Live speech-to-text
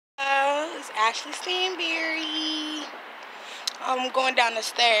Ashley Stanberry. I'm going down the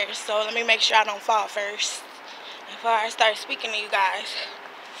stairs, so let me make sure I don't fall first before I start speaking to you guys.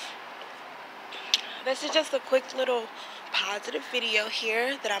 This is just a quick little positive video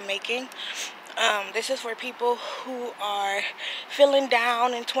here that I'm making. This is for people who are feeling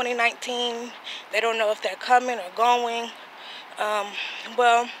down in 2019. They don't know if they're coming or going.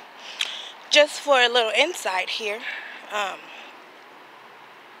 Well, just for a little insight here.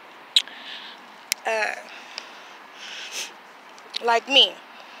 Like me,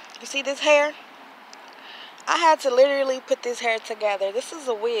 you see this hair? I had to literally put this hair together. This is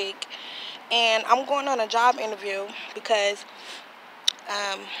a wig, and I'm going on a job interview because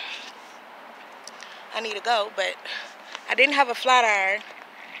I need to go, but I didn't have a flat iron,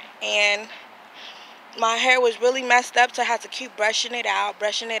 and my hair was really messed up, so I had to keep brushing it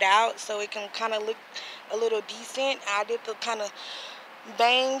out so it can kind of look a little decent. I did the kind of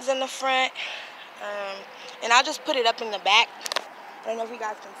bangs in the front, and I just put it up in the back. I don't know if you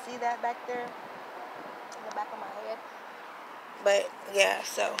guys can see that back there in the back of my head, but yeah,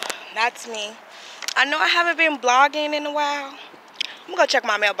 so that's me. I know I haven't been blogging in a while. I'm gonna check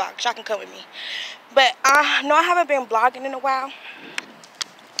my mailbox. Y'all can come with me. But I know I haven't been blogging in a while,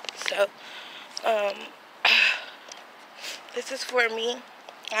 so this is for me.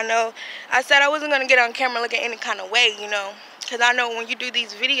 I know I said I wasn't gonna get on camera looking any kind of way, you know, because I know when you do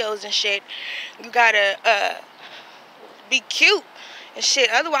these videos and shit, you gotta be cute and shit.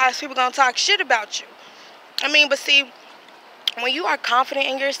 Otherwise, people gonna talk shit about you. I mean, but see, when you are confident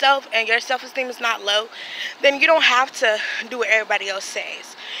in yourself and your self-esteem is not low, then you don't have to do what everybody else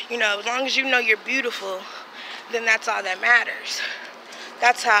says. You know, as long as you know you're beautiful, then that's all that matters.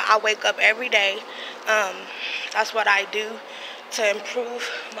 That's how I wake up every day. That's what I do to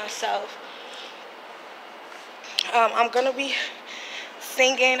improve myself. I'm gonna be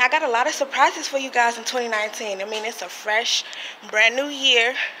singing. I got a lot of surprises for you guys in 2019. I mean, it's a fresh, brand new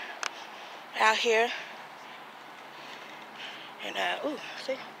year out here. And, ooh,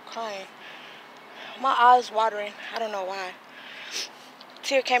 see, crying. My eyes watering. I don't know why.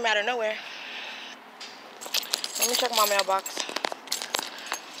 Tear came out of nowhere. Let me check my mailbox.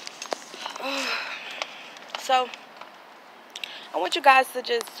 So, I want you guys to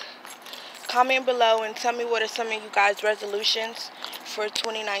just comment below and tell me what are some of you guys' resolutions for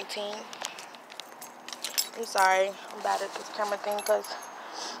 2019. I'm sorry, I'm bad at this camera thing because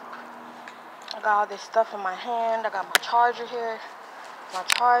I got all this stuff in my hand. I got my charger here, my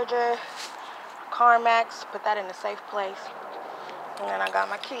CarMax, put that in a safe place. And then I got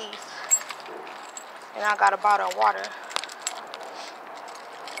my keys. And I got a bottle of water.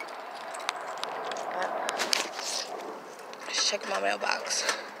 Let's check my mailbox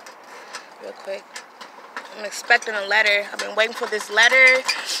real quick. I'm expecting a letter. I've been waiting for this letter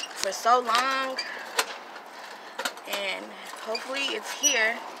for so long. And hopefully it's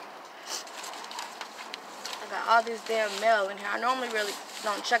here. I got all this damn mail in here. I normally really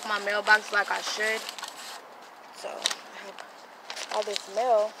don't check my mailbox like I should. So I have all this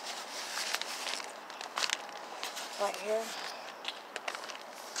mail right here.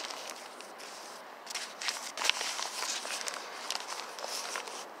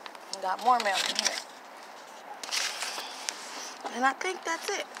 Got more mail in here. And I think that's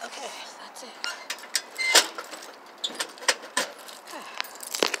it. Okay, that's it.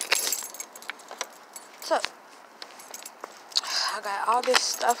 So, I got all this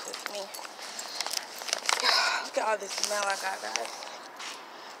stuff with me. Look at all this mail I got, guys.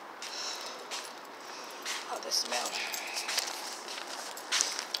 All this mail.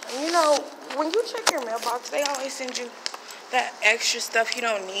 And you know, when you check your mailbox, they always send you that extra stuff you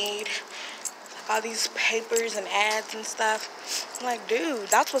don't need. All these papers and ads and stuff. I'm like, dude,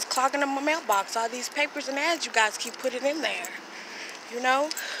 that's what's clogging up my mailbox. All these papers and ads you guys keep putting in there. You know?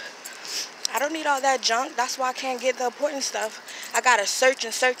 I don't need all that junk. That's why I can't get the important stuff. I gotta search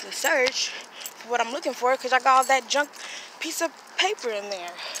and search and search for what I'm looking for because I got all that junk piece of paper in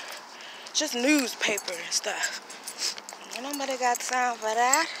there. Just newspaper and stuff. And nobody got time for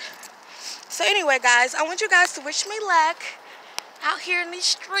that. So anyway, guys, I want you guys to wish me luck out here in these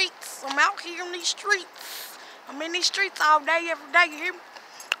streets. I'm out here in these streets. I'm in these streets all day, every day, you hear me?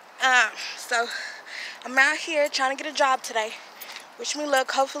 So I'm out here trying to get a job today. Wish me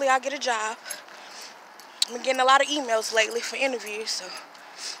luck. Hopefully I'll get a job. I've been getting a lot of emails lately for interviews, so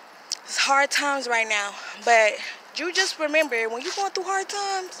it's hard times right now. But you just remember, when you're going through hard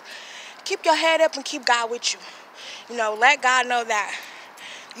times, keep your head up and keep God with you. You know, let God know that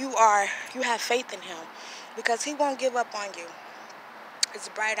you have faith in him because he won't give up on you. It's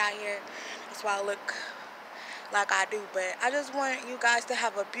bright out here. That's why I look like I do. But I just want you guys to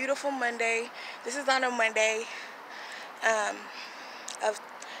have a beautiful Monday. This is on a Monday of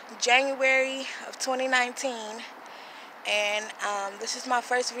January of 2019. And this is my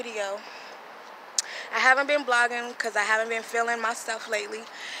first video. I haven't been blogging because I haven't been feeling my stuff lately.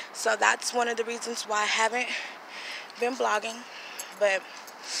 So that's one of the reasons why I haven't been blogging. But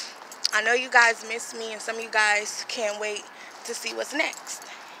I know you guys miss me, and some of you guys can't wait to see what's next.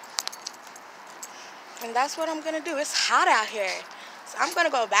 And that's what I'm going to do. It's hot out here. So I'm going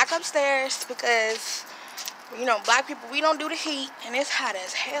to go back upstairs because, you know, black people, we don't do the heat. And it's hot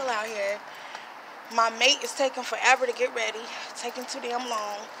as hell out here. My mate is taking forever to get ready. Taking too damn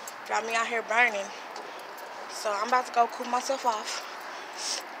long. Got me out here burning. So I'm about to go cool myself off.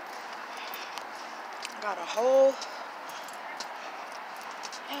 Got a whole...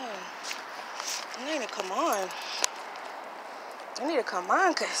 Man, I need to come on. I need to come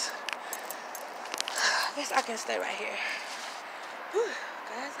on because I guess I can stay right here. Whew,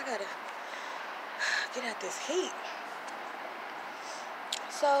 guys, I gotta get out this heat.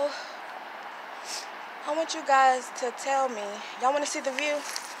 So, I want you guys to tell me, y'all want to see the view?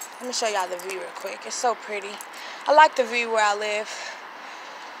 Let me show y'all the view real quick. It's so pretty. I like the view where I live.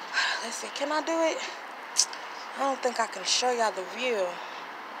 Let's see, can I do it? I don't think I can show y'all the view.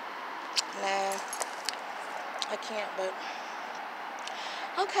 Nah, I can't, but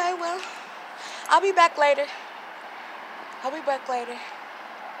okay, well, I'll be back later.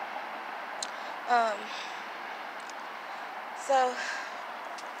 So,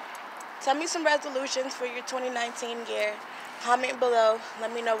 tell me some resolutions for your 2019 year. Comment below.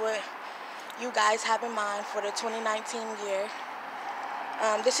 Let me know what you guys have in mind for the 2019 year.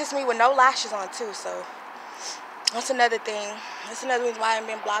 This is me with no lashes on too, so that's another thing. That's another reason why I haven't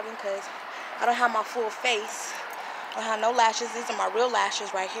been blogging, because I don't have my full face. I don't have no lashes. These are my real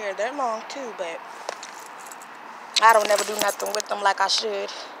lashes right here. They're long too, but I don't never do nothing with them like I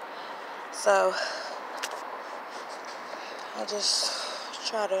should. So I just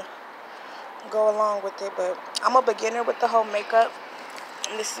try to go along with it. But I'm a beginner with the whole makeup.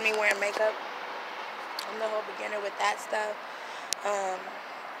 And this is me wearing makeup. I'm the whole beginner with that stuff.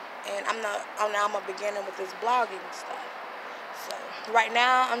 And I'm a beginner with this blogging stuff. So right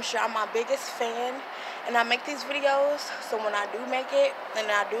now, I'm sure I'm my biggest fan, and I make these videos. So when I do make it,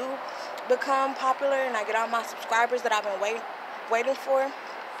 and I do become popular, and I get all my subscribers that I've been waiting for,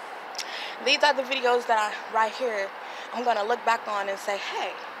 these are the videos that right here, I'm gonna look back on and say,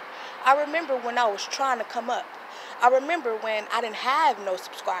 hey, I remember when I was trying to come up. I remember when I didn't have no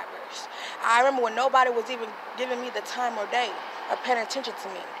subscribers. I remember when nobody was even giving me the time or day or paying attention to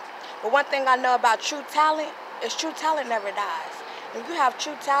me. But one thing I know about true talent is true talent never dies. If you have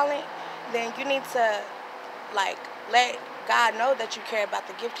true talent, then you need to, like, let God know that you care about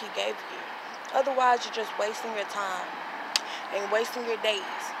the gift He gave you. Otherwise, you're just wasting your time and wasting your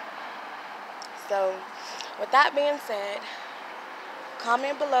days. So, with that being said,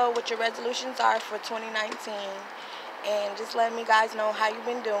 comment below what your resolutions are for 2019, and just let me guys know how you've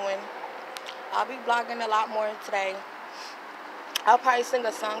been doing. I'll be vlogging a lot more today. I'll probably sing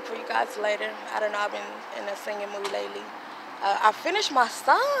a song for you guys later. I don't know, I've been in a singing mood lately. I finished my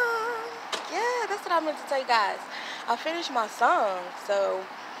song. Yeah, that's what I meant to tell you guys. I finished my song, so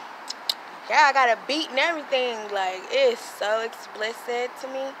yeah, I got a beat and everything. Like, it's so explicit to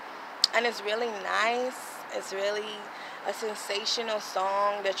me, and it's really nice. It's really a sensational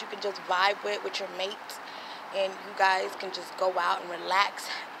song that you can just vibe with your mate, and you guys can just go out and relax,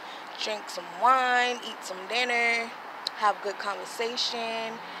 drink some wine, eat some dinner, have good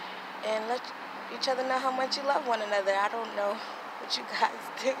conversation, and let each other know how much you love one another. I don't know what you guys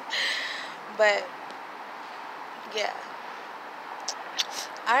do, but yeah.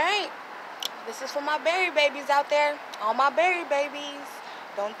 Alright, this is for my berry babies out there. All my berry babies.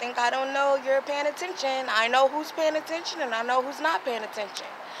 Don't think I don't know you're paying attention. I know who's paying attention, and I know who's not paying attention.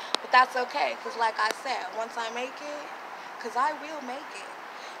 But that's okay, because like I said, once I make it, because I will make it,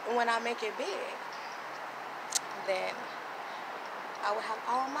 and when I make it big, then I will have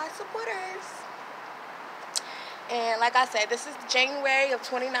all my supporters. And like I said, this is January of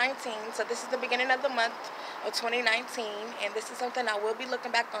 2019, so this is the beginning of the month of 2019, and this is something I will be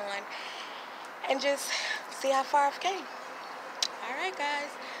looking back on and just see how far I've came. Alright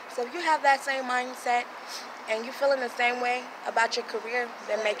guys, so if you have that same mindset and you're feeling the same way about your career,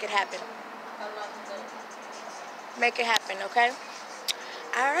 then make it happen. Make it happen, okay?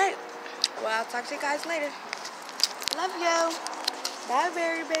 Alright, well, I'll talk to you guys later. Love you. Bye,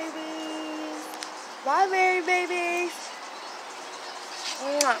 berry babies. Bye, berry babies.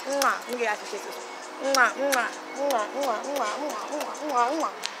 Mwah, mwah. Let me get out some kisses. Mwah, mwah, mwah, mwah, mwah, mwah, mwah, mwah,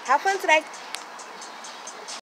 mwah. Have fun today.